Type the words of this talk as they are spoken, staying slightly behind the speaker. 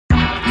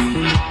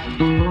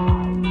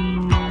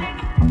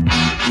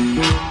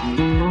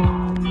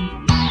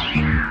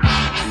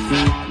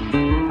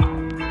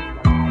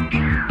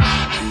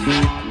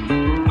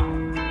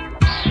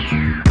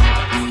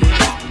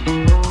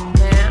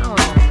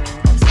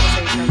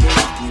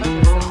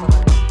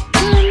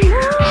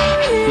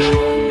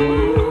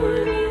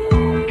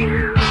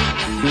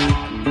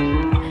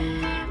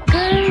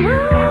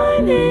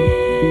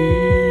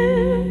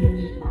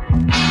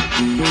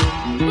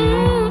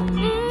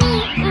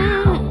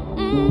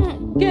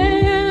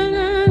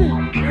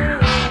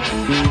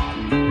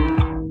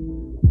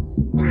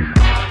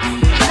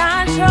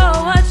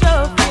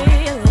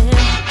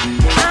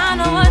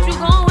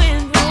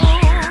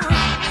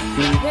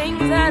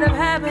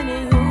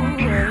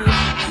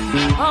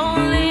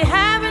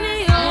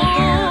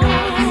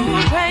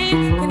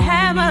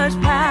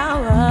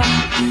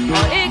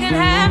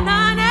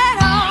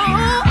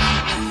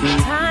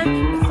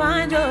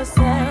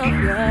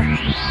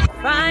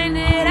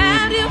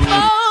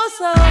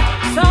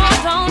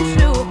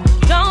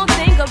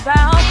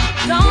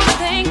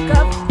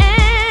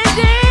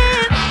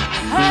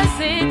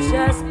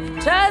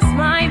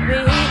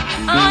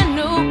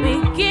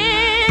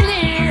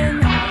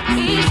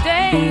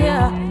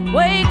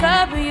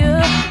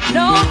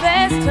know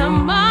there's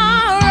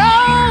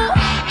tomorrow.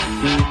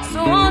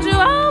 So won't you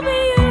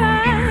open your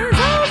eyes,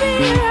 open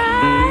your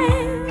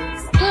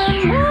eyes. Good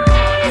morning.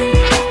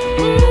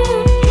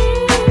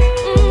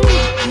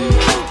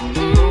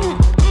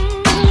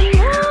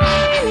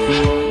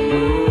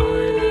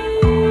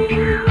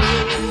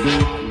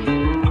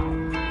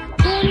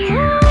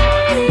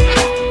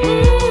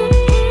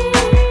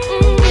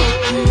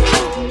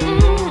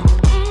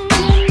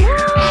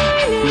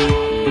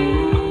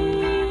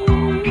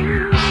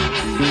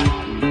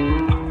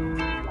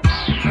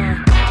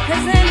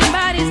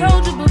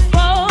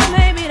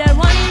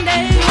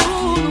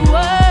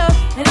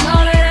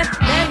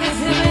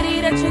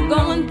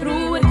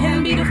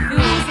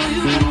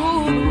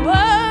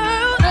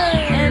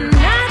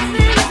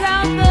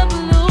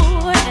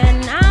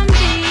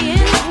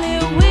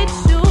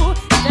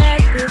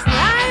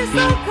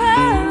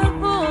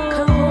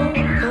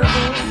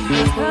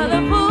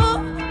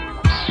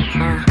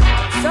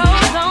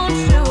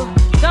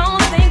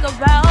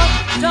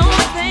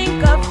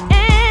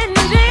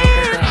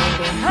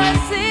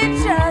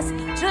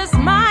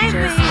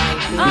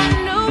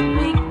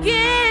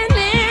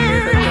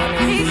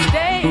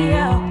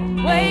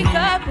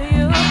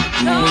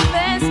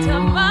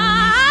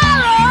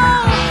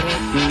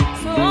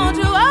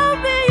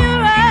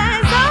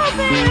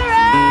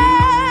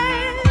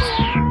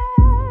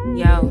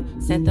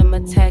 Sent them a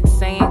text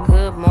saying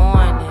good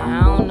morning.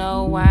 I don't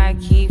know why I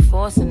keep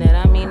forcing it.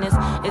 I mean,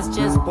 it's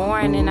just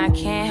boring and I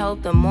can't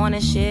help the morning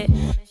shit.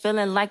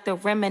 Feeling like the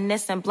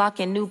reminiscing,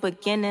 blocking new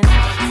beginnings.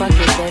 Fuck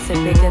it, there's a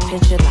bigger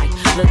picture, like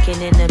looking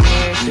in the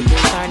mirror. Shit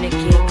starting to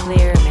get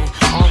clear, man.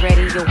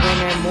 Already a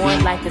winner, more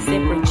like a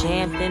zipper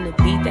jam than a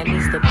beat that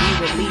needs to be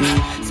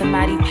released.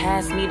 Somebody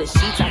pass me the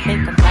sheets, I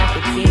think I'm about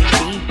to get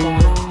deep on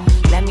them.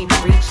 Let me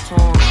preach to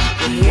them.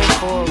 You're here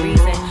for a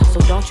reason, so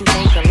don't you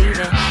think of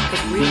leaving.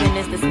 Cause breathing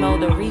is the smell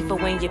of the reefer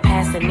when you're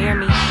passing near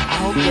me. I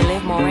hope you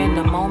live more in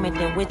the moment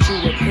than what you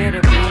appear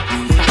to be.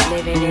 Stop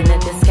living in a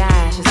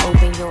disguise, just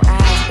open your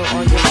eyes. Put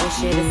all your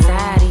bullshit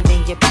aside,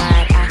 even your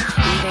pride. I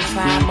even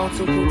tried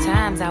multiple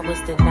times, I was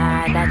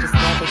denied. I just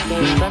never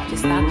gave up,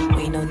 just stopped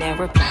waiting on their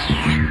reply.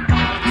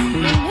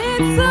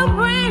 It's a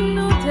brand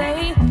new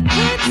day,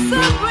 it's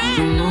a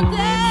brand new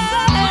day.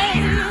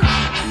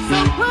 So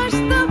push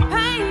the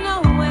pain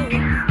away,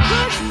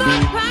 push the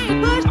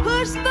pain,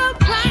 push the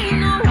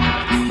pain away.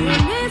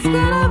 And it's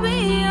gonna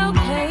be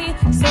okay,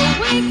 so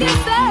we can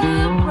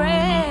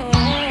celebrate.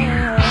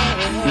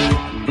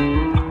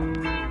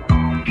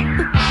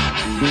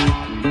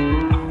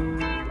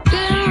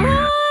 Good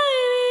morning.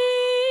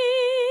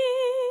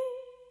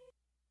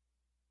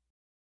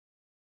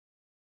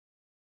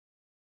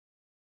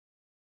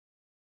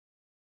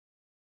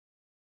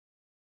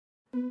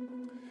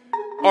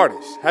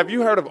 Artists, have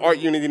you heard of Art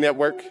Unity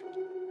Network?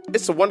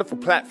 It's a wonderful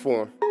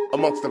platform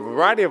amongst a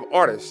variety of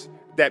artists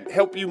that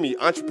help you meet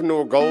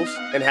entrepreneurial goals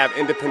and have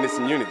independence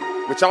and unity,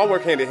 which all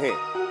work hand in hand.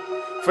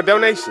 For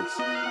donations,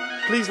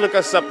 please look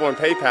us up on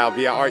PayPal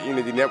via Art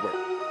Unity Network.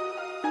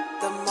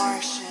 The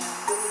Martian.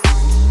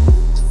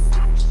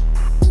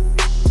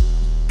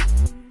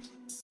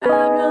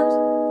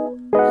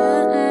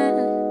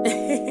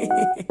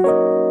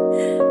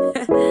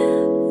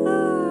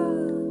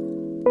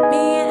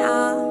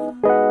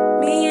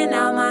 Me and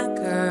all my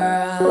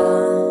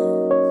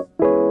girls.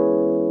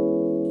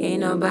 Ain't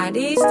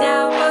nobody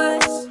stop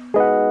us.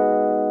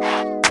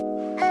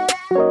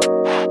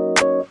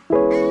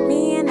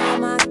 Me and all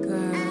my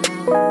girls.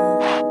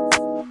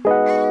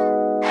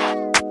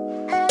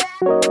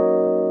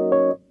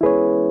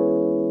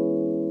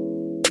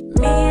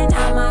 Me and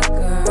all my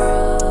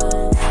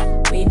girls.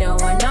 We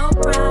don't want no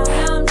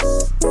problems.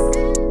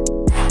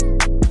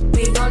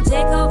 We gon'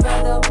 take over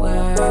the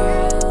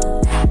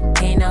world.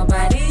 Ain't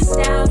nobody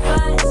stop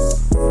us.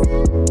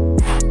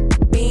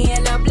 Me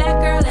and a black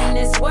girl in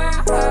this world.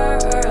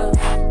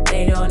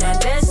 They don't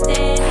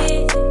understand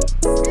it.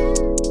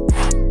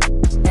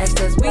 That's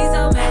cause we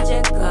so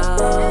magical.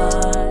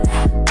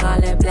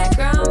 Call it black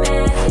girl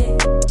magic.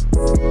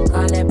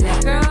 Call it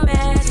black girl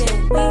magic.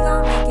 We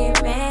gon' make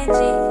it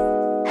magic.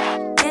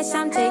 Yes,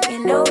 I'm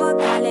taking over,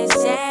 call it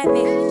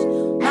savage.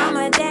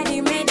 Mama,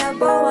 daddy made a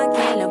bow, I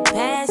can't look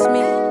past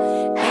me.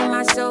 And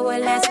my soul will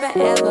last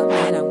forever,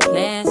 man, I'm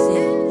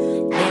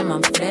classy. Damn,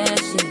 I'm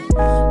flashy.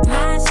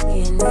 My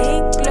skin,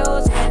 it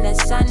glows when the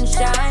sun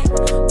shines.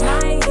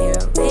 My hair,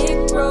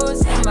 it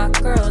grows and my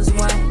curls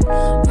white.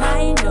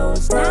 My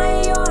nose,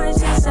 not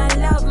yours, yes, I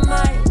love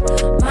mine.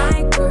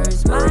 My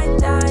curves, my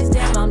thighs,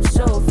 damn, I'm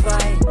so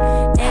fine.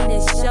 And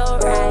it's so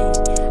right,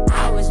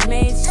 I was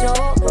made so.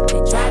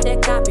 They tried to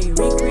copy,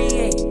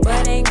 recreate,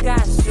 but ain't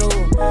got so.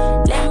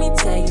 Let me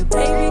tell you,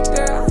 baby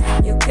girl,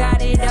 you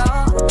got it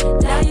all.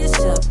 Love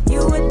yourself,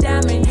 you a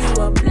diamond, you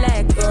a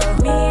black girl.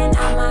 Me and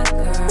all my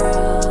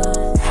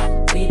girls,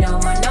 we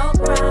don't want no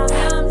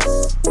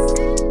problems.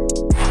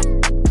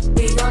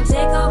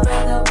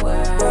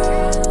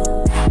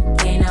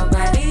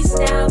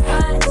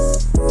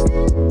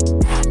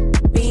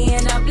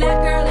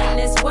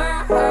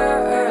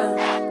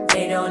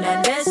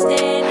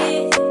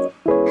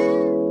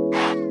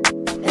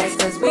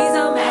 That's cause we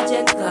so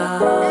magical.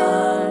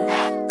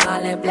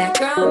 Call it black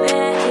girl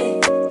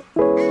magic.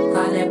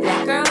 Call it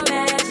black girl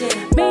magic.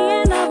 Me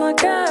and all my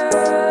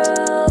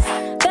girls,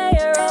 they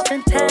are all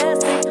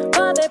fantastic.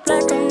 Call it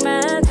black girl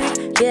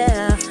magic,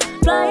 yeah.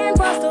 Flying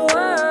across the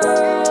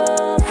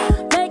world,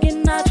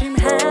 making our dream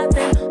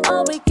happen.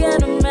 All we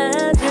can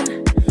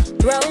imagine.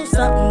 Throw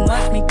something,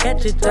 watch me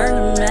catch it, turn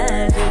to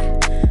magic.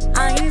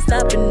 I ain't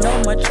stopping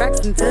no more tracks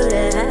until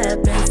it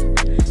happens.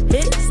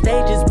 Hit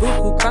stages,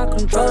 buku, crowd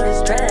control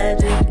is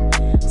tragic.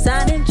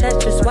 Signing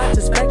checks, just watch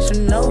the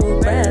spectrum, no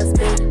grasp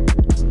it.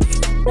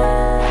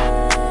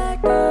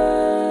 Black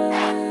girl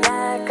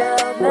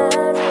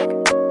magic.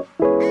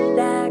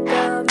 Black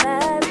girl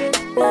magic.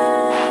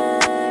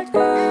 Black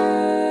girl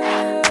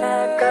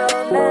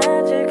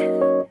magic.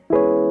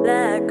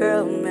 Black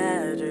girl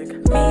magic.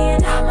 Me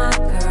and all my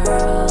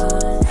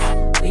girls,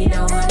 we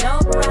don't want no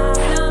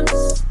problems.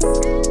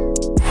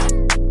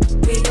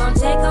 We gon'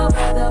 take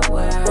over the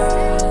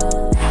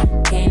world.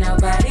 Can't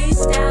nobody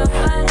stop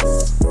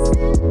us.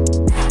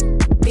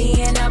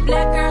 Being a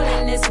black girl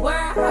in this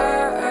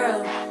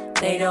world,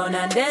 they don't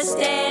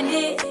understand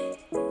it.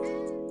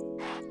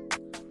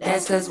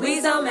 That's cause we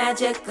so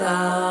magical.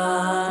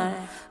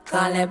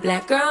 Call it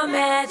black girl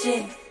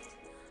magic.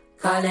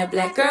 Call it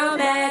black girl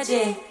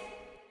magic.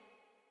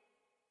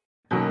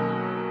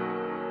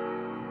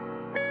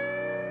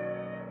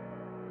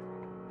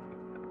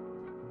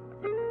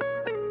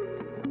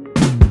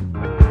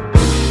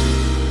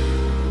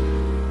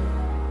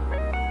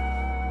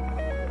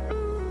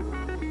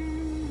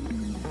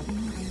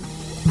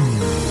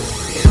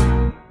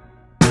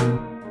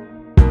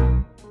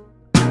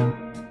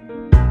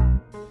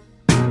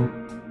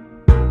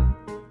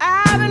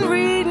 I've been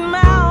reading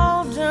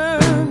my old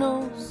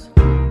journals,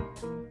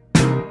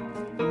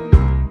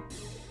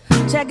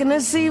 checking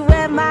to see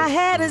where my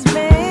head has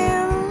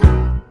been.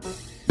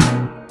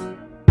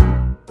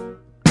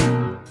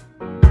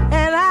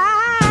 And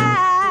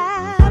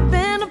I've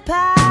been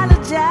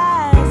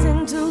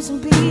apologizing to some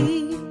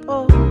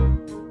people,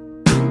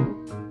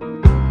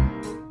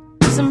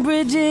 some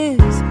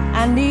bridges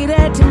I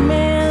needed to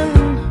mend.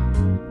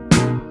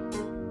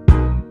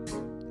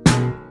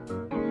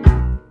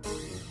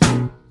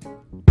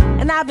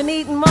 And I've been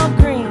eating more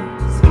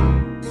greens,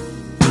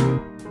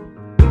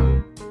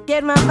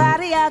 get my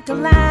body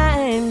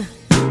alkaline.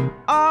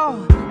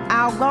 Oh,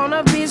 I'm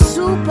gonna be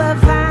super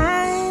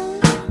fine.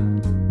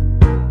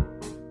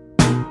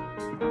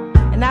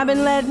 And I've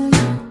been letting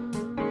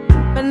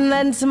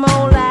some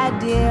old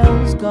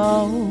ideals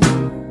go.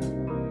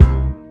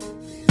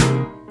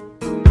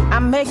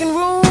 I'm making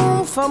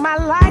room for my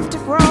life to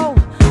grow.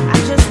 I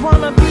just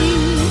wanna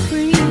be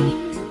free.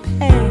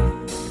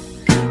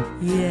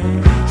 Yeah.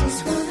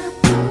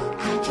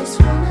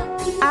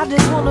 I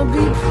just wanna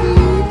be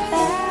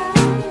prepared.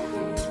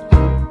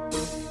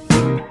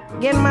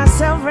 Get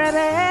myself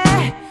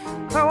ready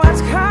for what's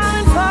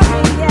coming for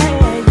me,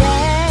 yeah,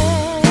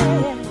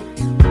 yeah.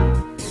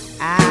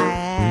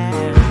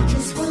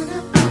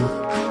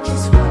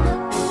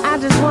 I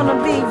just wanna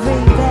be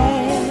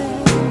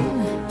prepared.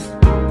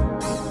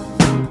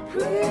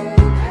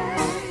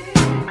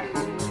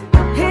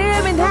 Hear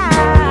me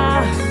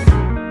now.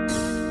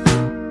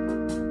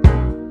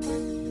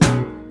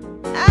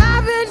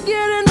 I've been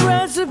getting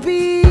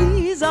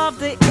recipes off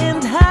the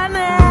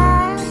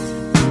internet.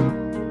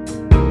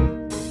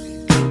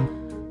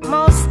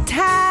 Most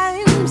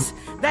times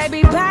they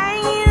be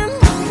paying.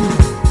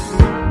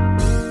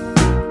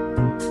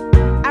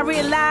 I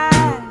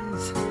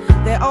realize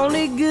they're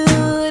only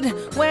good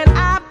when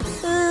I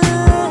put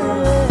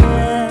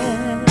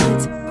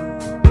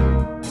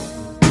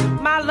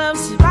my love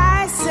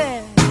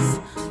spices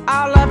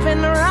all up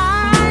in the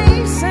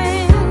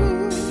rising.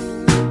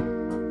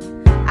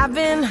 I've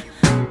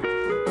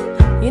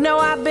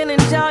been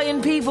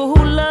enjoying people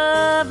who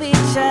love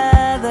each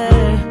other.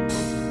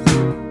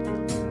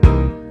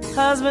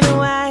 Husband and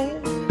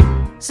wife,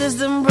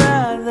 sister and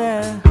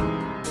brother,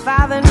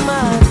 father and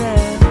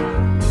mother.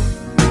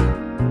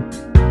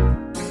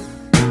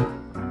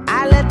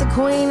 I let the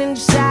queen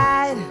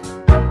inside,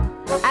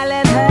 I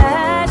let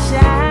her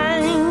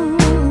shine.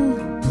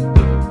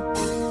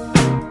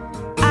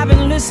 I've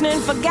been listening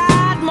for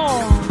God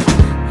more,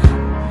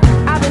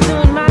 I've been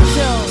doing my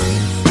show.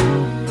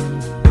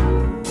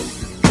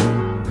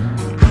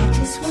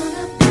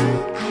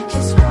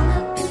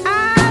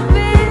 I've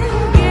been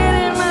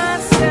getting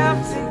myself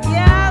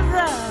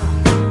together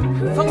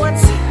for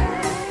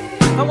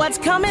what's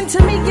coming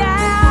to me,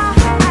 yeah.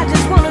 I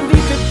just wanna be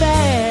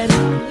prepared,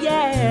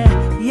 yeah,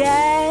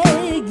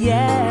 yeah,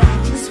 yeah,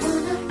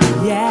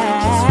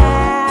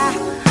 yeah.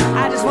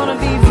 I just wanna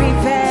be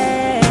prepared.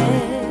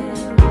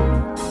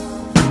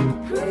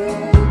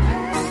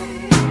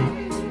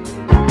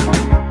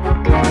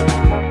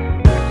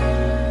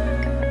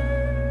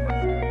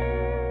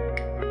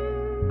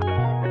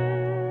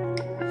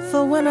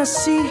 For when I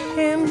see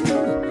him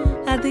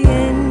at the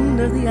end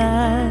of the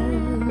aisle,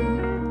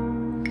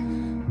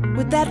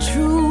 with that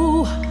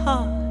true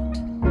heart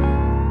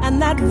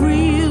and that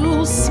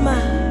real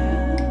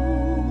smile,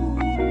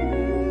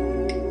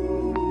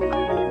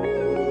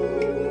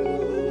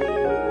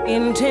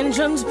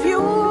 intentions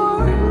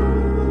pure,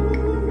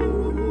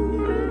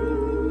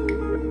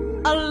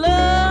 a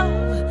love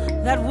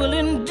that will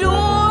endure.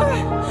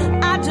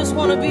 I just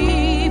wanna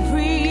be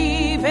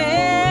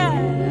prepared.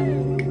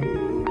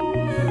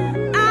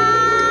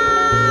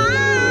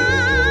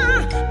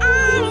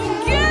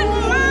 I'll get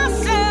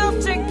myself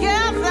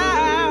together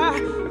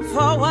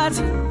for what's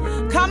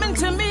coming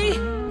to me,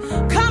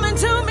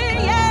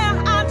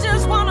 yeah. I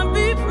just wanna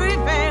be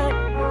prepared.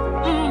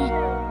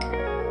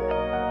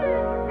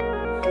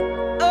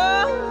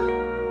 Oh,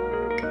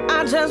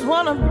 I just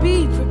wanna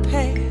be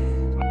prepared.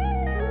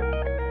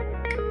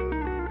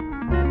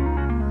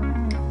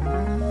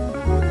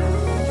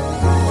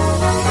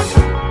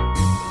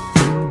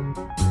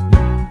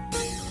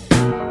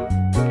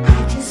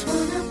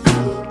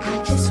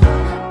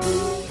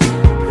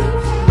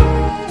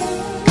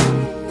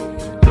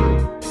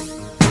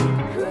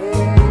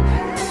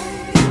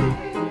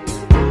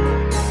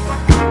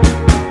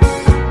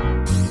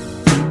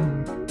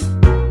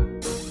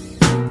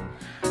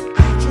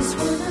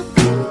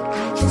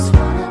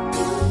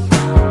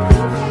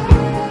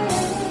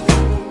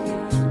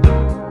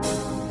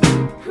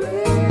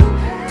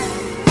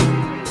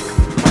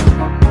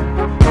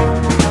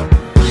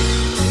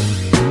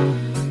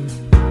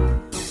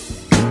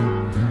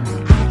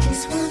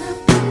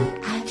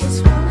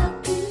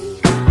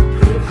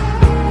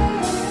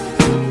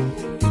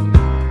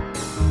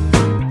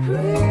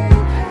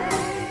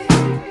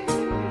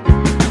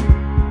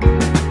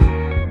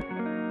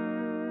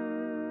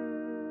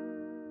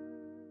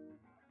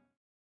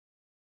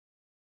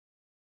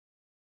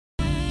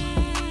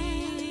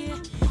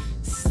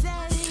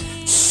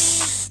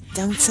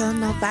 Don't tell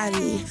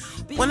nobody.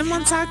 What am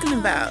I talking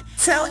about?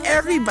 Tell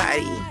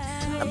everybody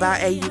about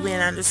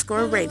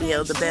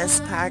AUN_radio, the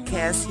best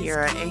podcast here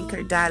on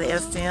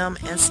Anchor.fm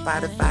and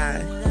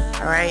Spotify.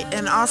 All right.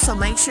 And also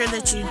make sure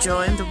that you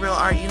join the Real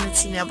Art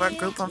Unity Network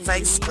group on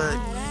Facebook.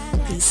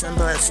 Peace and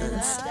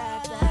blessings.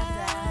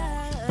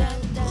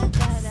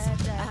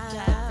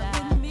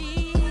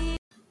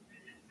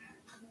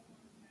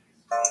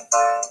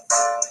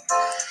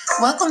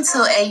 Welcome to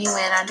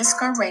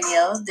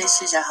AUN_radio.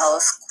 This is your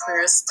host,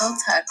 Crystal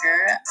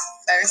Tucker.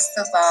 First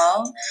of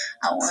all,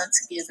 I want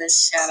to give a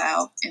shout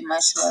out and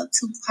much love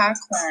to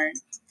Popcorn.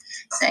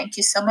 Thank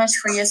you so much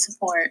for your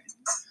support.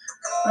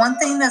 One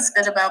thing that's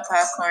good about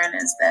Popcorn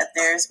is that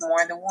there's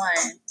more than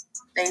one.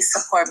 They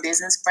support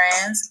business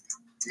brands,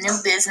 new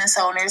business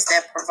owners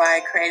that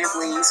provide creative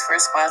leads for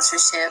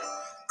sponsorship,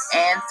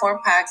 and for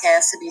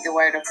podcasts to be the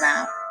word of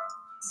mouth.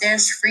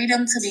 There's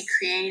freedom to be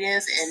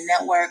creative and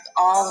network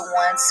all in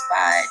one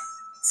spot.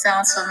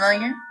 Sounds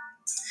familiar?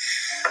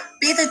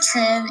 Be the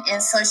trend in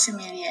social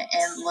media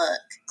and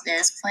look.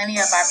 There's plenty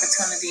of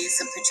opportunities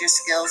to put your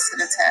skills to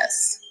the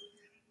test.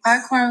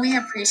 Popcorn, we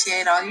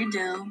appreciate all you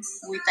do.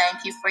 We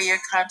thank you for your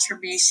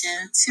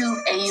contribution to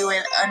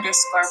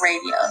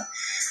AUN_radio.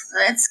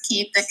 Let's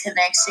keep the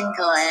connection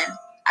going.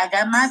 I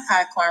got my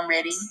popcorn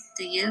ready.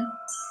 Do you?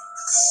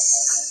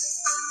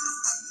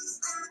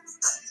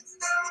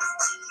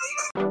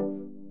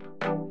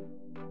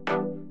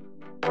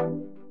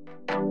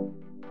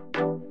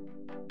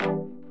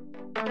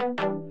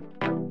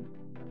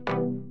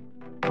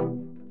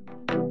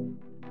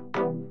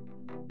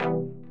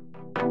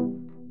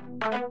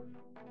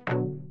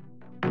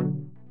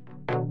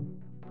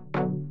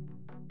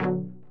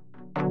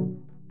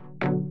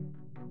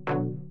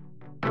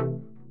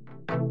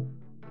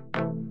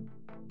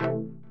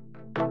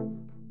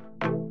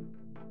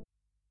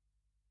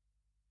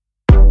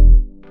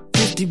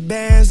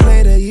 Bands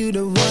later, you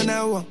the one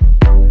I want.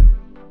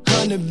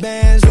 100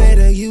 bands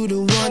later, you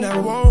the one I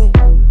want.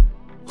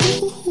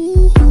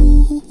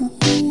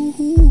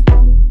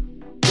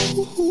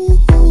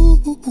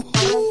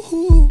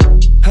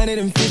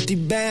 150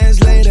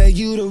 bands later,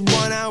 you the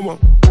one I want.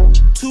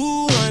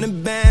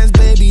 200 bands,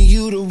 baby,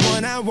 you the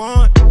one I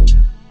want.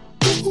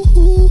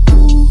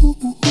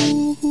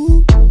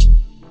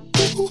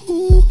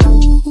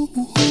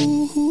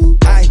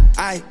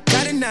 I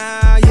got it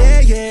now,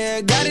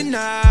 yeah, got it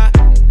now.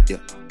 Yeah.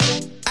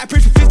 I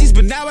prayed for 50s,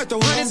 but now I throw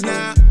hundreds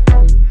now.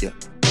 Yeah.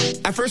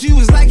 At first you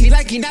was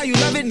likey, now you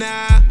love it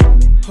now.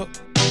 Huh.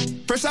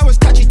 First I was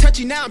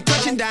touchy, now I'm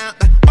touching down.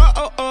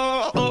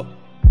 Oh.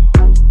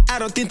 I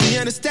don't think they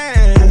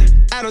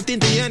understand. I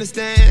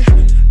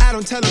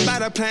don't tell them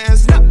about our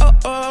plans. No,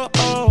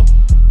 oh.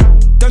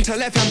 Don't tell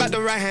left hand about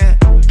the right hand.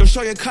 Don't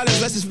show your colors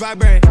unless it's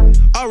vibrant.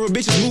 All real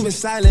bitches moving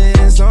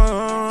silence.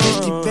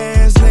 50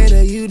 bands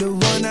later, you the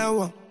one I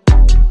want.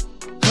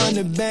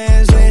 100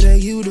 bands later,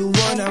 you the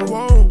one I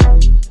want.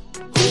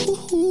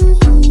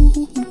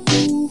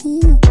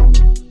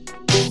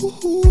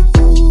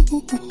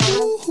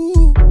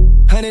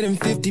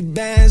 150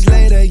 bands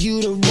later,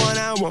 you the one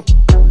I want.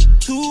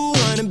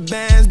 200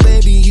 bands,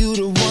 baby, you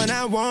the one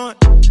I want.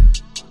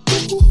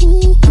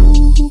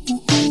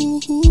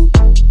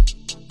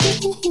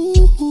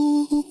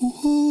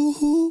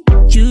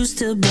 Used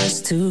to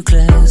bus to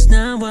class,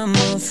 now I'm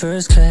on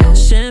first class.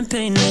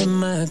 Champagne in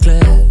my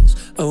glass.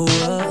 Oh,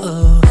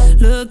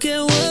 look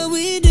at what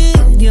we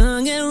did.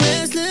 Young and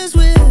restless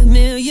with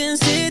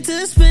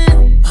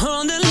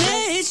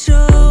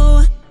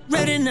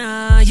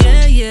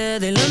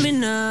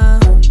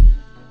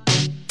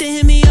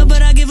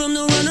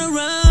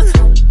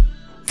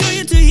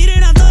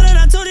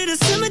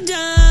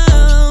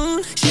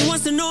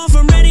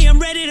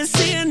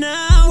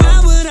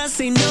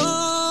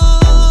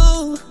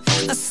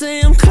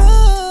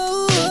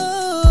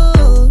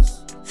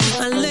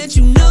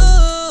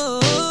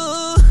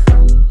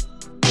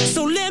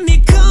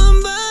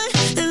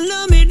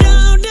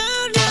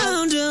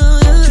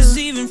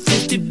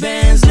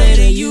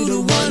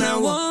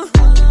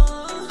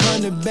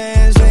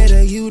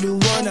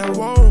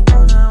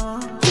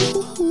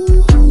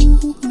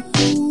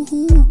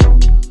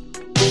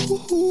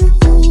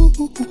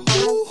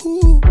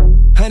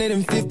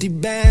 150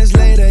 bands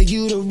later,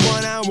 you the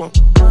one I want.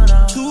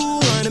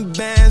 200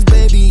 bands,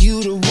 baby,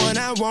 you the one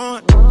I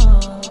want.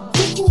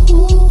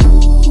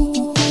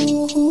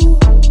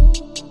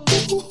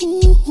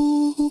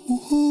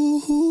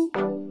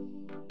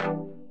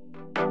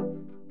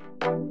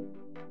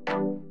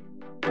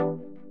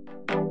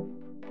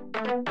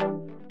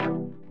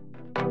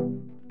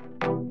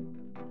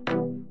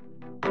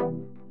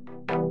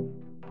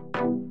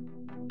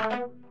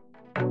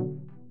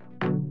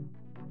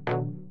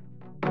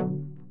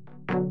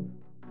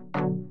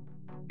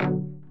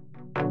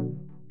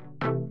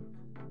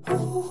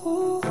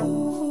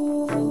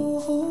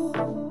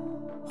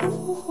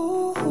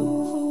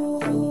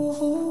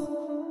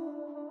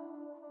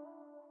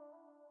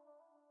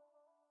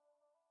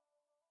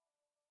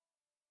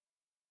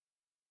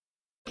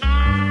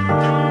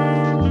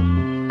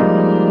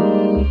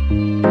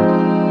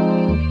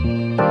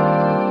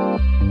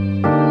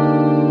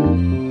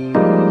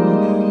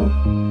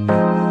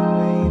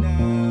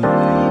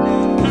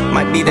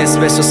 Be that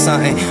special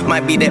something,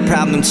 might be that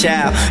problem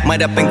child.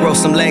 Might up and grow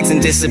some legs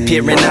and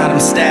disappearing out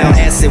of style.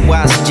 Acid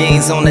wash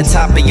jeans on the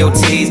top of your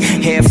tees.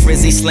 Hair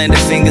frizzy, slender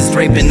fingers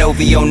draping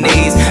over your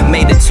knees.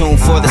 Made a tune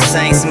for the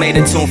saints, made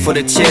a tune for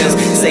the chills.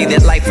 Say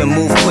that life and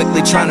move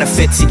quickly, trying to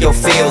fit to your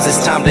feels.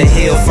 It's time to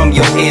heal from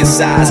your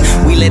insides.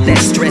 We let that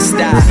stress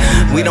die.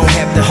 We don't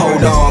have to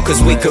hold on,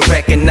 cause we could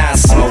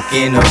recognize smoke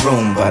in the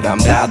room, but I'm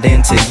dialed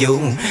into you.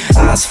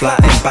 Eyes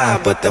flying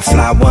by, but the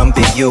fly one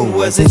be you.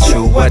 Was it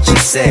true what you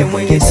said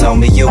when you told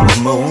me you would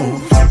move?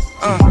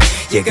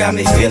 You got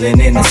me feeling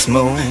in the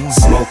smooth.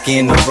 Smoke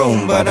in the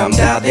room, but I'm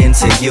dialed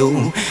into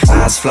you.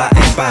 Eyes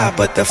flying by,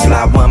 but the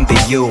fly one be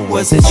you.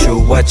 Was it true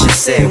what you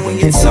said when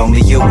you told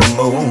me you would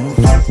move?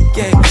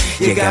 Yeah,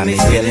 you got me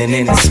feeling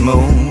in the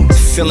smooth.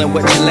 Feeling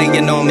what you're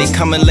laying on me.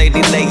 Come and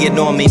lady, lay it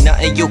on me.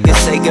 Nothing you can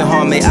say can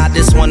harm me. I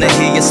just wanna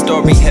hear your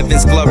story.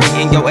 Heaven's glory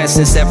in your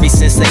essence. Ever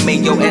since they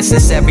made your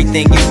essence,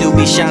 everything you do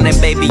be shining,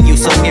 baby. You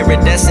so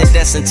iridescent,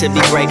 destined to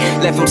be great.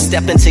 Let him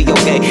step into your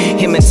gate.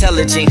 Him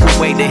intelligent,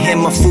 who waited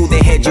him a fool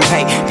that had you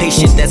hate.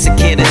 Patient, that's a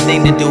kid, a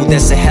thing to do.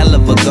 That's a hell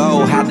of a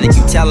goal. How did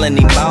you tell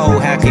anymore?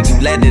 How could you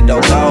let it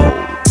all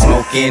go?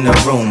 Smoke in the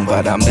room,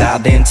 but I'm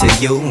dialed into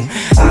you.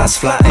 Eyes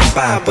flying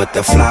by, but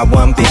the fly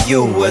one be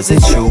you. Was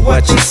it true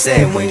what you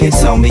said when you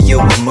told me you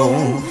would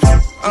move?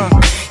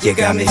 You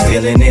got me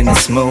feeling in the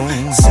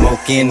smooth.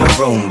 Smoke in the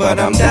room, but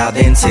I'm dialed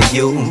into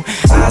you.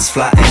 Eyes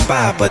flying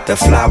by, but the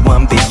fly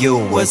one be you.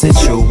 Was it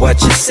true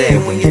what you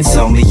said when you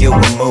told me you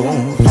would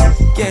move?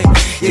 Yeah,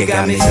 you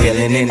got me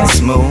feeling in the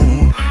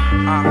smooth.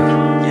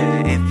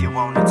 Yeah, if you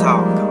wanna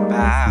talk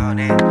about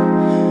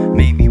it,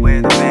 maybe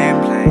where the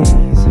band plays.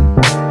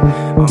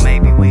 Or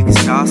maybe we can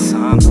start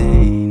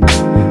something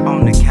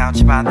on the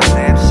couch by the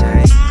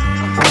lampshade.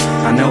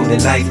 I know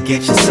that life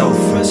gets you so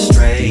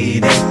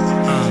frustrated.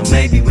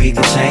 Maybe we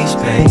can change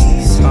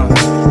pace.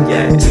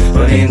 Yeah,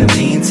 but in the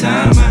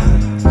meantime,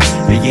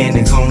 I'll be in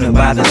the corner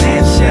by the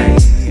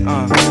lampshade.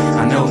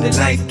 I know that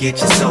life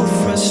gets you so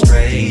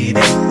frustrated.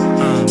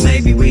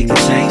 Maybe we can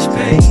change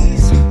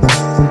pace.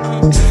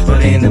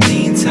 But in the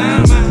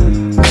meantime,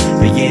 I'll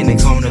be in the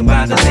corner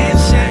by the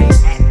lampshade.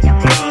 Your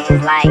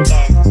hands like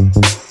this.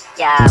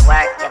 Yeah,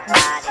 work your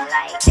body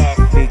like this.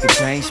 We can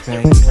change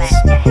pace. You can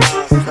clap your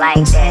hands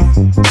like this.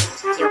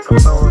 You can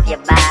move your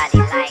body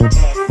like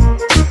this.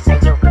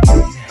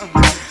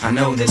 I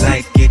know that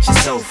life gets you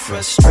so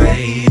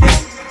frustrated.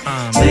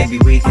 Maybe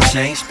we can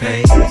change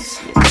pace.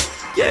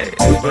 Yeah,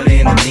 but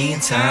in the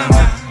meantime,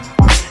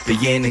 I'll be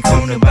in the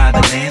corner by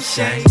the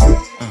lampshade.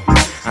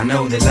 I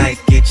know that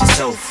life gets you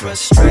so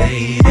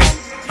frustrated.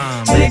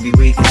 Maybe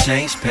we can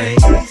change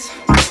pace.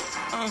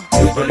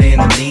 But in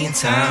the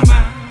meantime,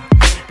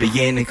 I'll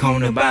be in the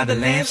corner by the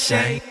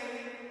lampshade.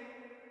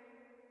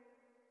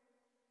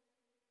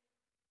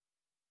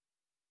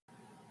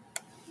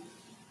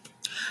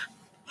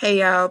 Hey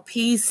y'all,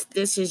 peace.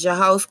 This is your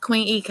host,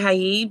 Queen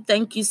Ikaib.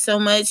 Thank you so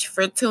much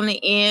for tuning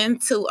in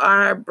to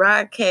our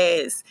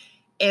broadcast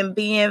and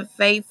being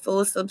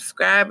faithful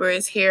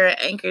subscribers here at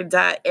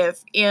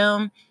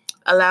Anchor.fm.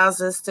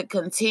 Allows us to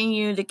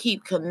continue to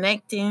keep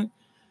connecting.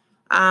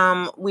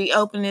 We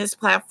open this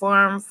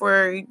platform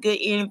for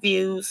good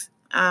interviews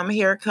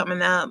here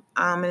coming up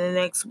in the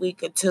next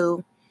week or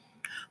two.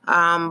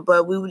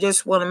 But we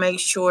just want to make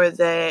sure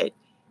that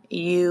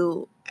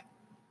you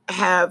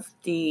have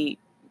the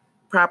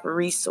proper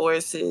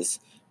resources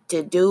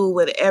to do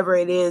whatever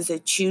it is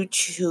that you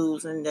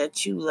choose and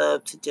that you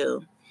love to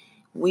do.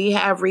 We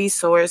have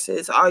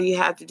resources. All you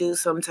have to do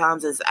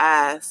sometimes is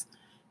ask.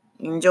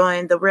 You can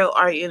join the Real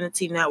Art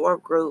Unity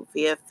Network group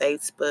via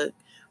Facebook,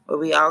 where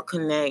we all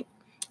connect,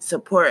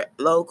 support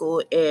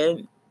local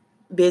and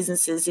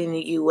businesses in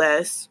the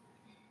U.S.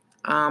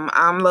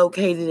 I'm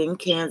located in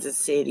Kansas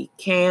City,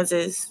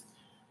 Kansas.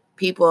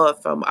 People are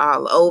from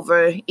all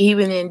over,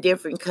 even in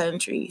different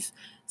countries.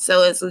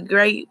 So it's a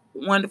great,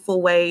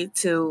 wonderful way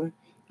to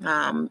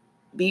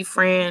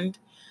befriend,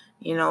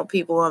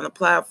 people on the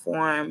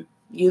platform,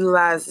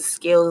 utilize the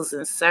skills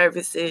and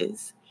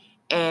services,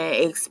 and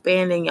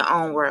expand in your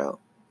own world.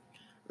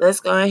 let's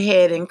go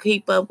ahead and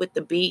keep up with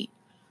the beat.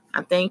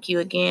 I thank you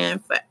again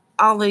for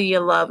all of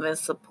your love and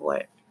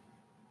support.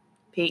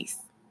 Peace.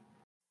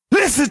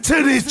 Listen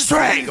to this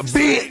track,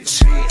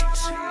 bitch.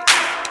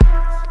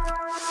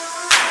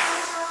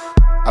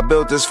 I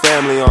built this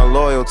family on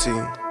loyalty.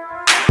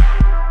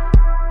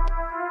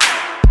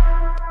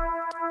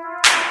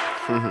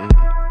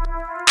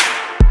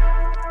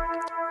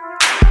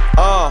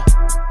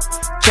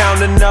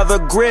 Count another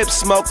grip,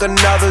 smoke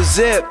another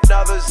zip.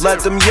 Let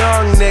them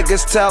young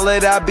niggas tell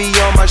it I be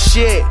on my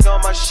shit.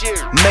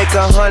 Make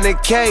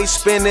 100K,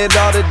 spend it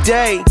all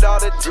today.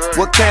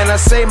 What can I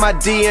say? My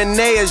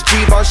DNA is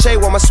Givenchy,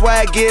 while my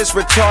swag is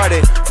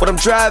retarded. What I'm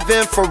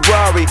driving,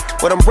 Ferrari.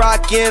 What I'm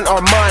rocking,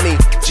 Armani,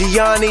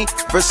 Gianni,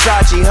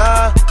 Versace,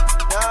 huh?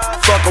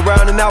 Fuck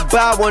around and I'll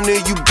buy one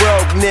of you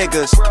broke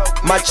niggas.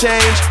 My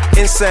change,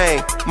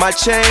 insane. My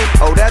chain,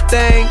 oh that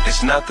thing,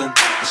 it's nothing,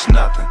 it's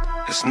nothing.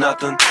 It's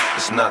nothing,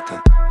 it's nothing,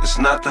 it's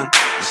nothing,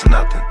 it's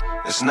nothing,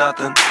 it's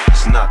nothing,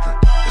 it's nothing,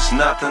 it's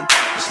nothing,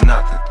 it's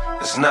nothing,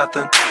 it's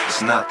nothing,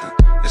 it's nothing,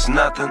 it's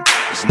nothing,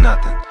 it's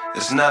nothing,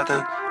 it's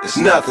nothing, it's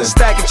nothing.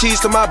 Stacking cheese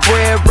to my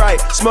bread right,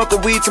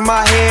 smoking weed to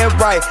my head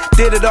right.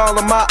 Did it all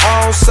on my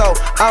own, so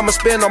I'ma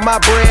spend on my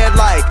bread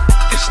like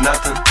it's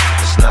nothing,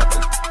 it's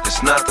nothing,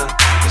 it's nothing,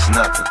 it's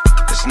nothing,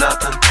 it's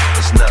nothing,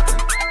 it's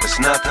nothing. It's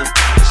nothing,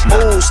 it's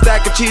nothing. Ooh,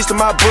 stacking cheese to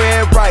my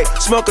bread right,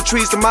 smoking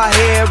trees to my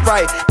head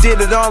right.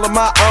 Did it all on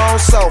my own,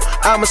 so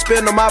I'ma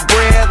spend on my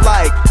bread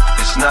like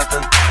it's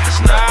nothing, it's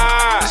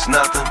nothing, it's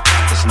nothing,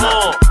 it's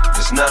nothing,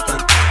 it's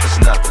nothing, it's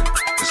nothing,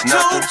 it's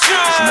nothing,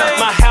 it's nothing.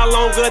 My hair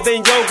longer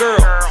than your girl.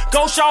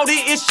 Go shorty,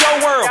 it's your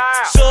world.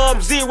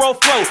 Sub-zero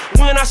flow.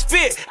 When I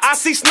spit, I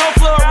see snow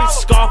flurries.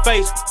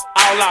 Scarface,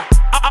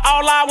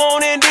 all I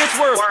want in this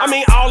world. I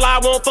mean, all I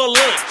want for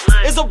lunch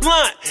is a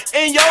blunt.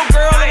 And your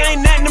girl, it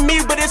ain't nothing to me,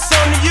 but it's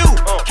something to you.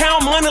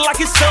 Count money like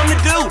it's something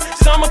to do.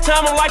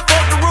 Summertime, I'm like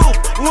fuck the roof.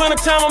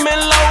 Wintertime, I'm in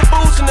low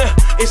boots and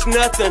it's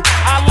nothing.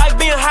 I like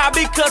being high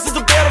because it's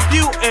a better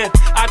view. And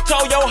I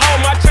told your hoe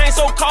my chain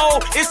so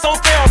cold, it's on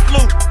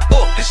Theraflu.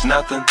 It's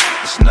nothing,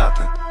 it's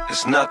nothing,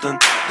 it's nothing,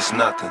 it's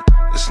nothing,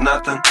 it's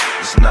nothing,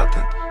 it's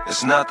nothing,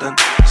 it's nothing,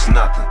 it's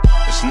nothing,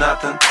 it's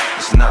nothing,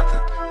 it's nothing,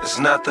 it's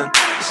nothing,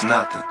 it's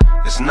nothing,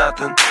 it's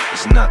nothing,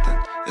 it's nothing,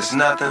 it's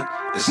nothing,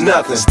 it's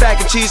nothing.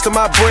 Stacking cheese to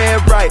my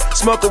bread right,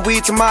 smoking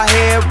weed to my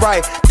head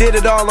right. Did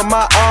it all on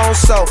my own,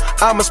 so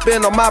I'ma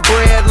spend on my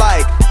bread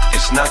like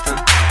it's nothing,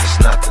 it's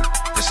nothing,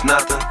 it's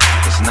nothing,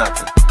 it's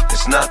nothing,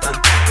 it's nothing,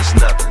 it's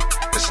nothing.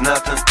 It's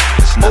nothing,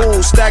 it's nothing.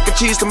 Ooh, stacking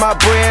cheese to my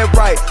bread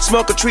right,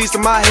 smoking trees to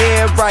my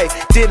head right.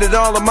 Did it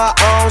all on my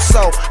own,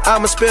 so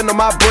I'ma spend on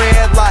my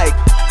bread like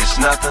it's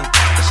nothing,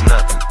 it's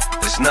nothing,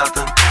 it's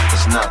nothing,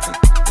 it's nothing,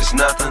 it's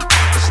nothing,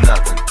 it's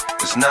nothing,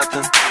 it's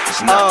nothing,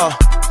 it's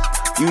nothing.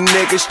 You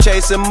niggas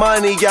chasing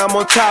money, I'm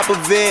on top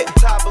of it.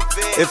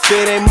 If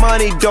it ain't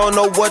money, don't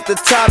know what the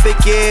topic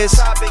is.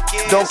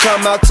 Don't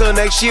come out till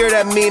next year,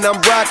 that mean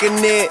I'm rocking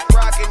it.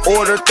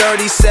 Order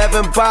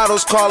 37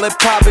 bottles, call it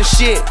poppin'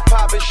 shit.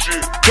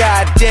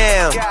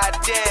 Goddamn,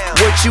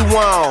 what you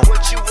want?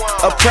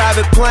 A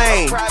private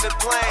plane,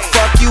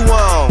 fuck you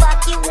on.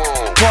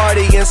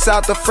 Party in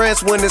South of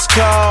France when it's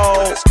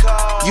cold.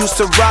 Used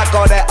to rock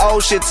all that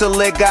old shit till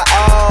it got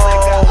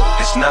old.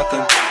 It's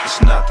nothing,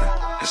 it's nothing.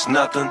 It's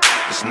nothing,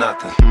 it's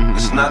nothing,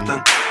 it's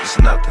nothing, it's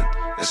nothing,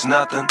 it's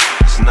nothing,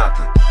 it's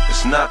nothing,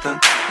 it's nothing,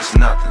 it's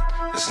nothing,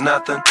 it's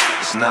nothing,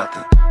 it's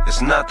nothing,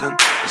 it's nothing,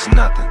 it's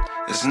nothing,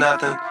 it's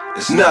nothing,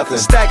 it's nothing.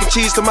 Stacking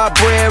cheese to my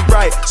bread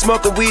right,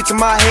 smoking weed to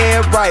my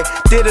head right.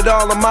 Did it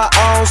all on my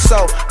own,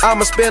 so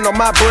I'ma spend on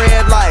my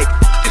bread like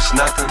it's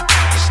nothing,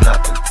 it's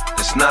nothing,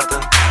 it's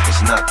nothing,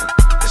 it's nothing,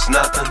 it's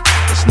nothing,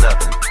 it's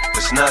nothing.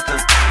 It's nothing,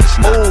 it's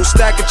nothing. Ooh,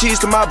 stacking cheese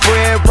to my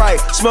bread right,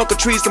 smoking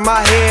trees to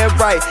my head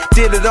right.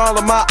 Did it all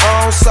on my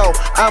own, so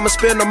I'ma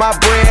spend on my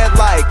bread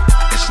like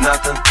it's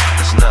nothing,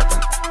 it's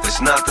nothing, it's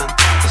nothing,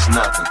 it's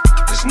nothing,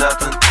 it's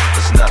nothing,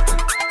 it's nothing,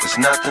 it's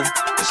nothing,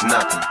 it's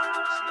nothing.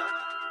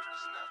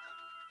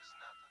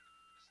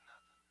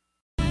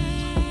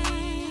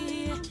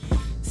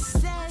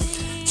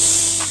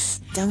 Shh,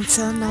 don't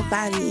tell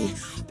nobody.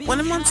 What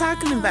am I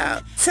talking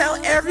about? Tell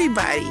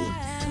everybody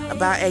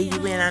about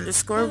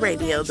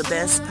AUN_radio, the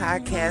best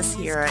podcast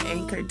here on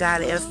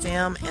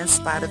Anchor.fm and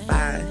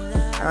Spotify.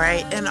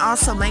 Alright, and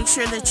also make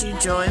sure that you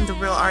join the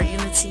Real Art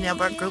Unity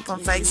Network group on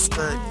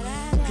Facebook.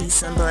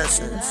 Peace and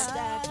blessings.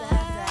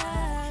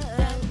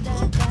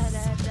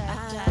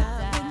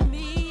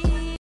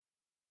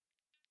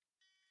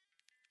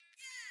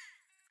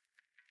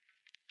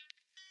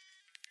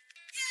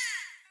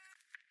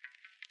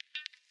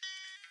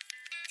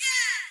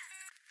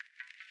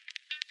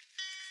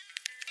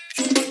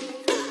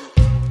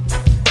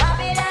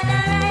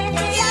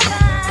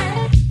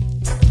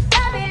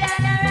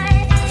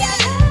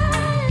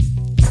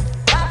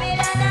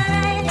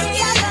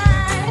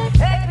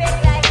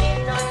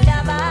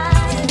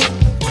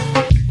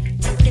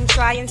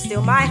 And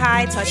steal my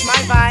high, touch my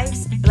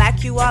vibes.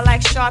 Black you are like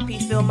Sharpie,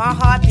 feel my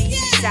heartbeat.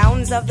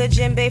 Sounds of the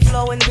djembe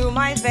flowing through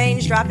my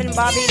veins, dropping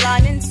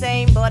Babylon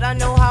insane. But I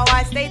know how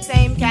I stay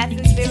tame, cats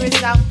and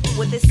spirits out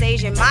with the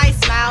sage in my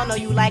smile. Know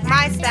you like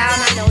my style,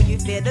 I know you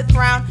fear the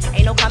crown.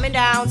 Ain't no coming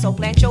down, so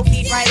plant your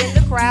feet right in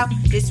the crowd.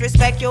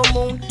 Disrespect your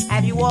moon,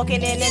 have you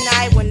walking in the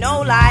night with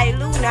no light,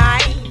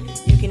 Lunite.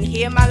 You can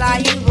hear my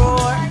lion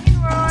roar.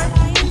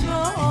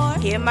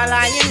 Hear my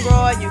lion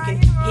roar, you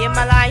can hear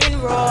my lion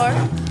roar.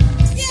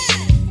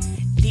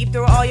 Deep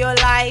through all your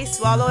lies,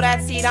 swallow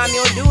that seed, I'm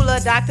your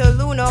doula. Dr.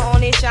 Luna,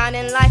 only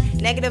shining light.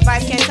 Negative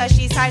vibes can't touch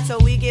these heights, so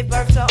we give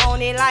birth to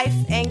only life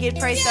and get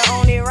praise to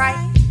only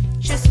right.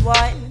 Just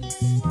one,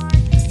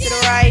 to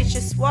the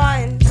righteous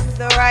one,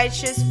 the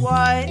righteous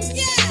one,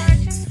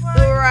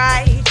 the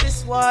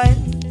righteous one.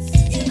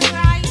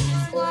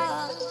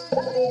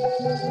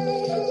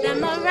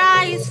 Them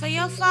arise for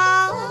your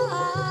fall.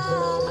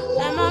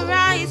 Them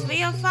arise for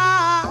your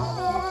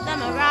fall.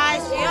 Them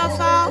arise for your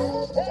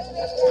fall.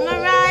 Them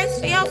arise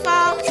for your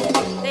fall.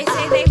 They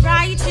say they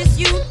righteous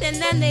youth and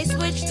then they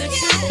switch the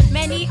truth.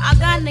 Many are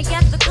gonna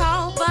get the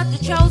call, but the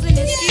chosen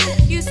is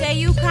few. You say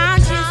you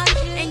conscious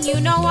and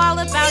you know all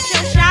about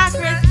your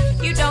chakras.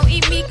 You don't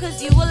eat meat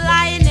cause you a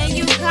lion and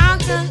you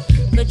conquer,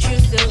 but you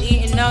still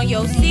eating on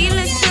your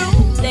sealess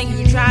truth. Then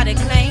you try to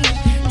claim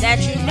that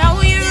you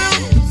know your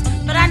roots,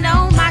 but I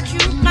know my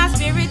truth. My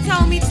spirit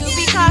told me to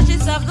be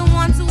cautious of the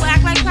ones who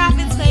act like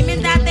prophets,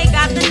 claiming that they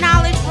got the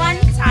knowledge. One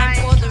time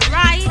for the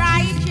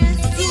righteous,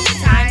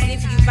 2 times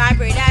if you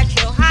vibrate at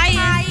your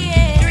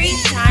highest, 3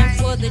 times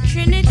for the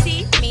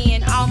Trinity. Me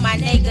and all my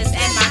niggas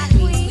and my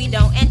queens, we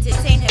don't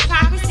entertain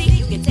hypocrisy.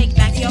 You can take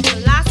back your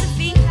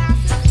philosophy.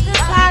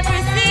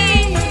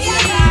 Hypocrisy.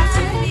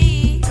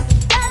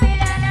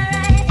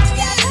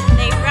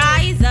 They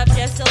rise up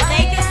just so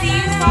they can see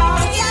you fall.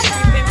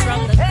 Dripping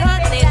from the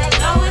cut, they the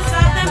lowest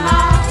of them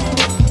all.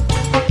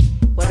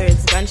 Whether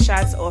it's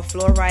gunshots or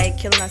fluoride,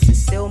 killing us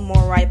is still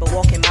more right. But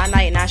walking my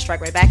night and I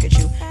strike right back at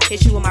you.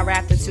 Hit you with my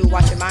raptor too.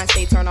 Watch your mind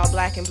stay turn all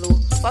black and blue.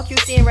 Fuck you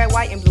seeing red,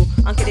 white, and blue.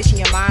 Uncondition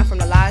your mind from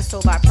the lies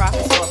told by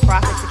prophets. Or a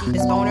prophet to keep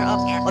his boner up,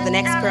 or the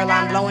next prayer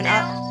line blowing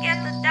up.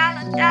 Get the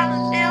dollar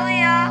bill,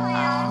 y'all.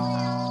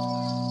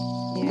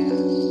 Yeah,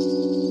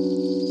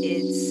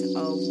 it's a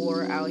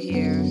war out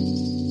here.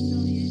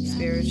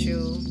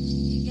 Spiritual,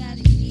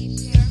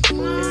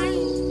 physical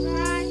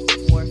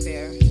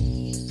warfare.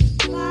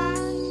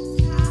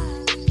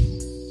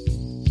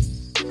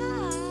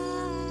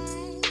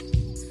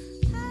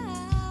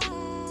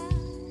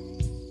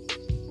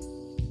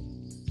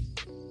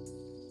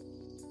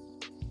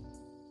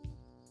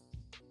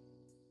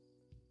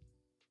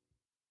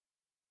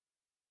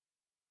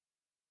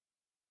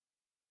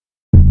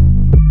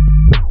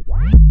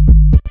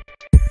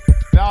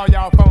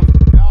 Y'all phony.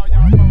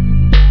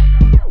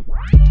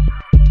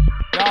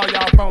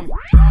 Y'all phony.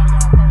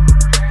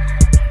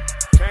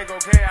 Tango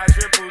K.I.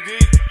 Triple D.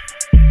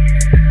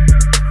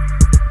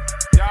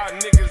 Y'all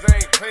niggas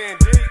ain't playing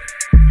D.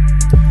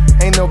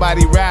 Ain't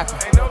nobody rapping.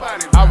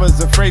 I was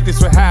afraid this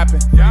would happen.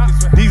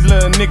 These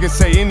little niggas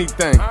say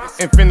anything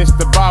and finish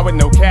the bar with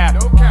no cap.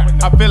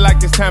 I feel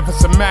like it's time for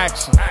some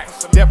action.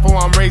 Therefore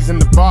I'm raising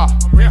the bar.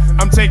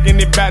 I'm taking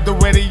it back the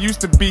way they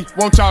used to be.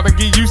 Want y'all to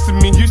get used to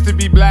me. Used to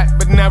be black,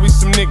 but now we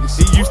some niggas.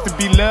 It used to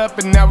be love,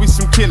 but now we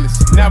some killers.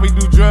 Now we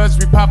do drugs,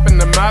 we popping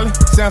the molly.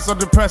 Sounds so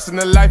depressing.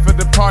 The life of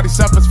the party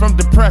suffers from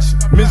depression.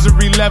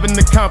 Misery loving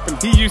the company.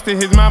 He used to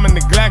his mama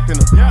neglecting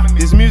him.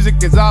 This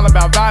music is all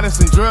about violence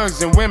and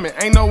drugs and women.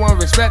 Ain't no one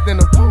respecting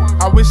them.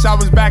 I wish I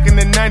was back in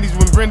the 90s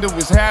when Brenda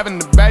was having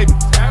the baby.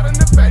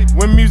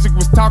 When music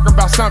was talking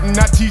about something,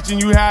 not teaching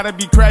you how to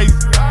be crazy.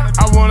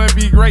 I wanna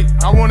be great,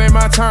 I want it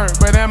my turn,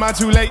 but am I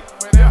too late?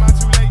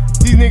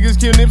 These niggas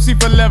kill Nipsey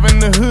for loving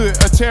the hood,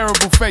 a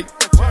terrible fate.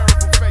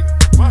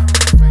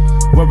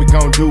 What we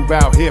gon' do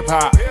about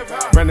hip-hop?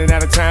 Running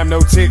out of time, no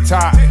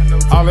TikTok.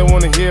 All they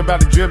wanna hear about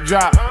the drip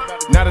drop.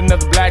 Not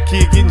another black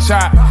kid getting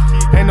shot.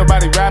 Ain't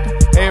nobody rapping,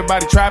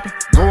 everybody trapping.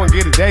 Go and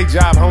get a day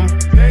job, homie.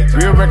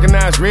 Real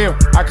recognize real,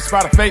 I can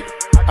spot a fake.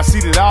 I see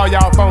that all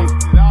y'all phony.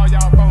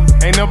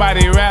 Ain't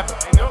nobody rapping.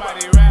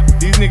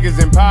 These niggas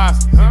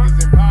imposters.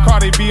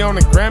 Cardi B on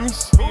the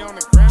Grammys.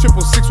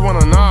 666 won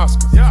an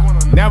Oscar.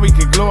 Now we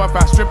can glow up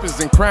our strippers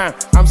and crime.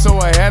 I'm so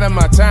ahead of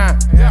my time.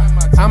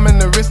 I'm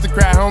an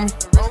aristocrat, homie.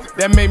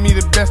 That made me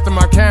the best of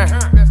my kind.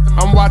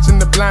 I'm watching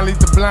the blind lead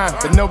the blind,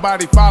 but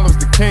nobody follows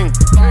the king.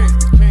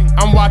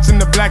 I'm watching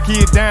the black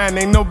kid dying,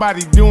 ain't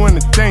nobody doing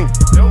a thing.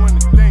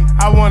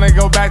 I wanna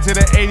go back to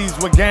the 80s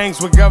where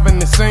gangs would govern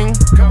the scene.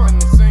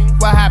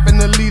 What happened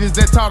to leaders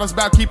that taught us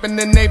about keeping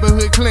the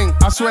neighborhood clean?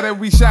 I swear that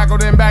we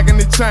shackled and back in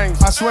the chains.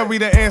 I swear we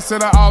the answer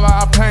to all of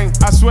our pain.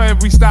 I swear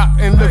if we stop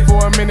and look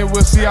for a minute,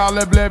 we'll see all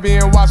the blood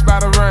being washed by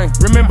the rain.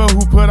 Remember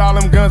who put all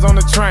them guns on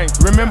the train.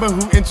 Remember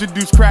who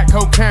introduced crack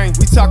cocaine.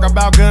 We talk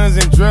about guns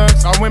and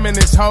drugs. Our women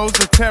is hoes,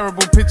 a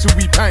terrible picture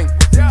we paint.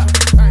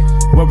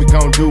 What we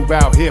gon' do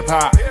about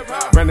hip-hop?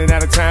 Running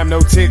out of time, no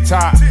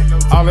TikTok.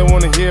 All they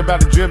wanna hear about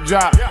the drip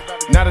drop.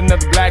 Not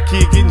another black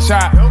kid getting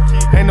shot.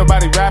 Ain't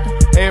nobody rapping,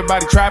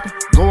 everybody trapping.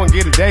 Go and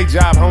get a day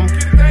job, homie.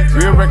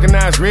 Real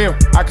recognize real,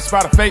 I can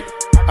spot a fake.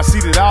 I see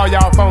that all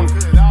y'all phony.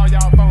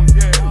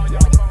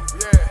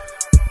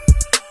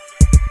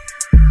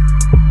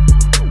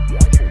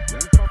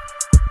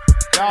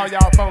 all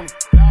y'all phony.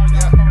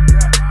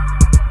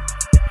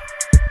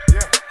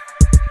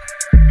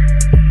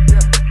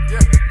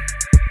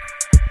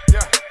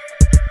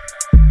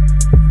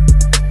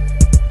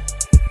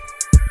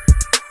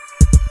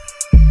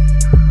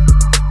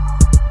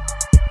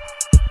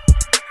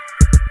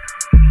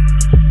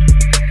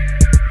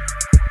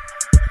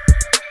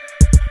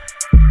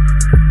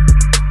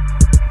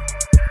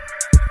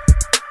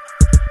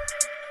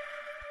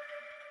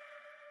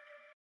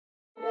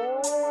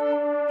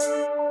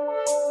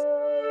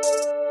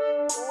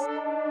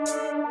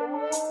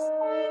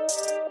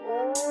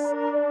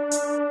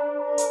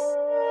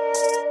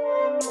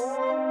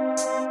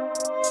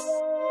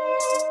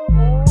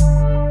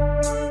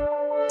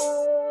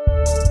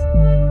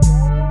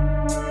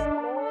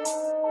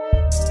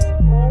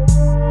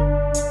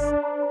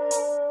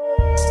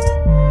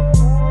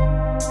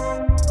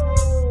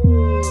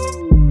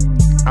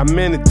 I'm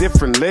in a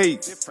different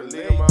league.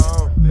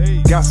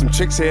 Got some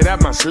chicks head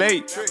up my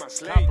slate.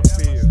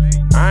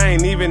 I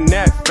ain't even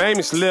that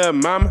famous, little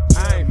mama.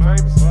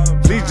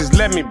 Please just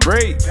let me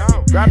breathe.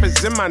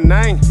 Rappers in my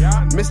name,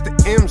 Mr.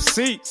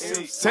 MC.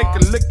 Take a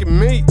look at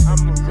me.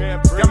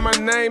 Got my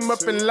name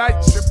up in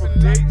lights.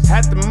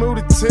 Had to move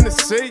to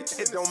Tennessee.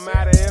 It don't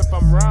matter if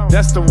I'm wrong.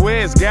 That's the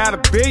way it's gotta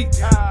be.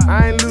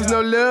 I ain't lose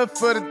no love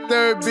for the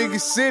third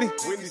biggest city.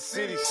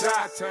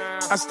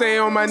 I stay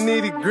on my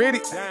nitty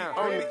gritty.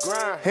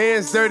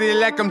 Hands dirty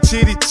like I'm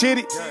chitty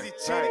chitty.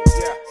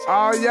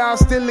 All y'all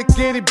still a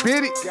kitty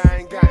bitty.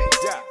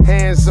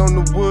 Hands on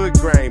the wood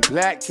grain,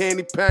 black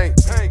candy paint.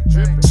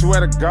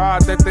 Swear to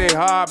God that they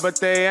hard, but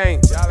they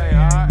ain't.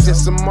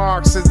 Just some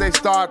marks as they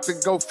start to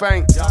go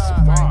faint.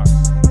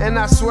 And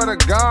I swear to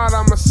God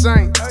I'm a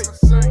saint.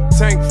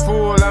 Tank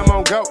full, I'm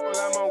on go.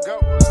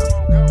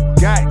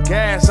 Got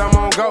gas, I'm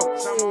on go.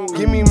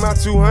 Give me my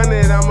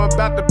 200, I'm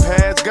about to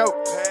pass go.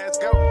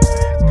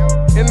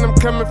 And I'm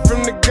coming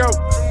from the go.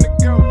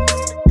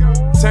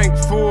 Tank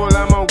full,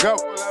 I'm on go.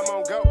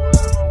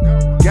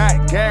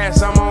 Got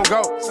gas, I'm on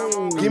go.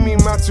 Give me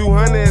my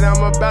 200,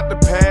 I'm about to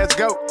pass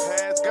go.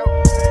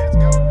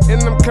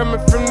 And I'm coming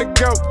from the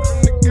go.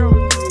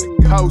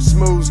 Hoe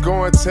smooths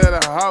going to the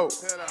hoe.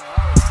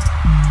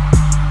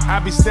 I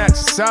be snatching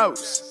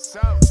souls.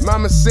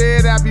 Mama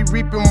said I be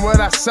reaping what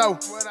I sow.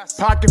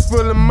 Pocket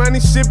full of money,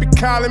 shit be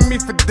calling me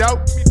for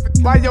dope.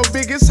 Why your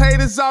biggest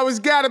haters always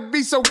gotta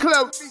be so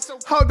close?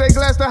 Hold they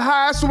glass the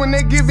highest when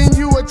they giving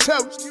you a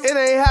toast. It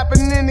ain't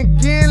happening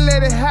again,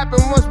 let it happen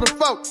once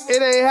before.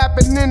 It ain't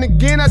happening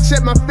again, I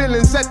check my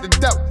feelings at the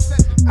door.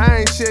 I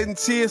ain't shedding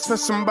tears for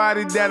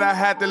somebody that I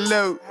had to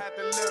lose.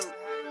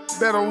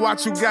 Better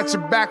watch who got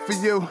your back for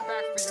you.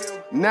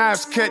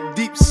 Knives cut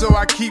deep so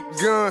I keep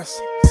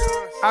guns.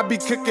 I be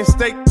cooking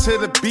steak till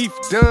the beef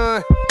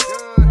done.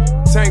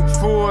 Tank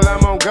full,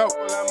 I'm on go.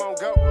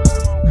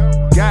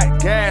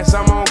 Got gas,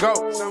 I'm on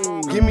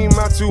go. Give me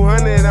my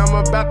 200, I'm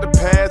about to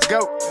pass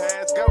go.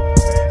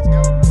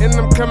 And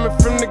I'm coming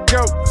from the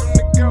go.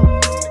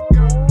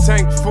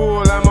 Tank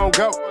full, I'm on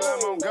go.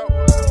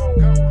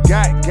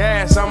 Got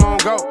gas, I'm on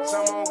go.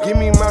 Give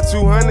me my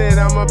 200,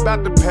 I'm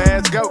about to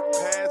pass go.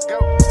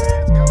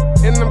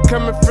 And I'm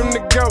coming from the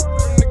go.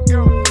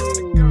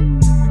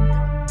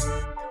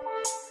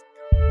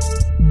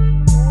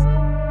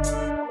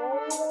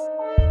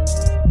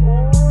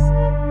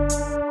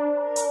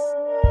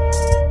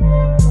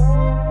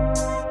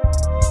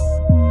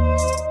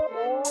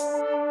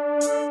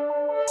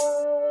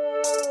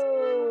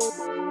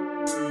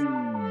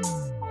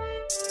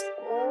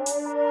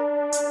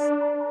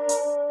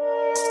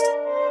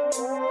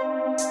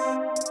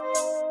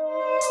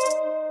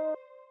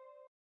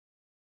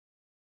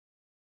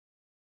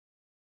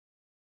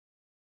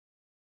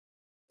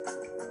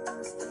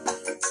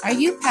 Are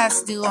you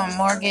past due on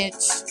mortgage?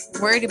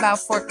 Worried about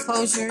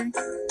foreclosure?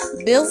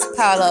 Bills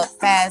pile up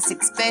fast,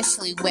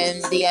 especially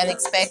when the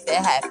unexpected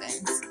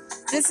happens.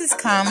 This is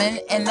common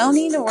and no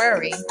need to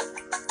worry.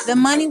 The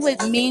Money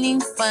with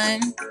Meaning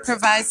Fund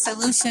provides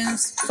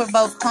solutions for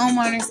both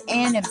homeowners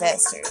and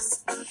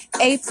investors.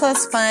 A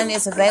Plus Fund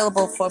is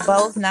available for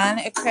both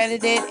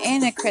non-accredited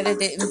and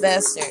accredited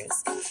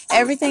investors.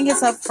 Everything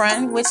is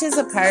upfront, which is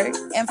a perk,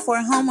 and for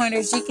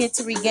homeowners, you get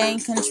to regain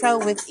control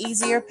with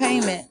easier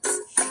payments.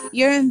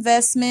 Your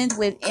investment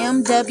with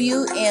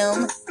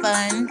MWM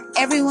Fund,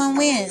 everyone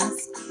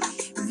wins.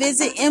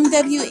 Visit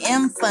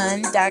MWMFund.com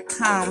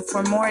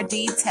for more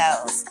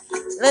details.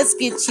 Let's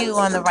get you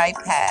on the right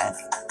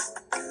path.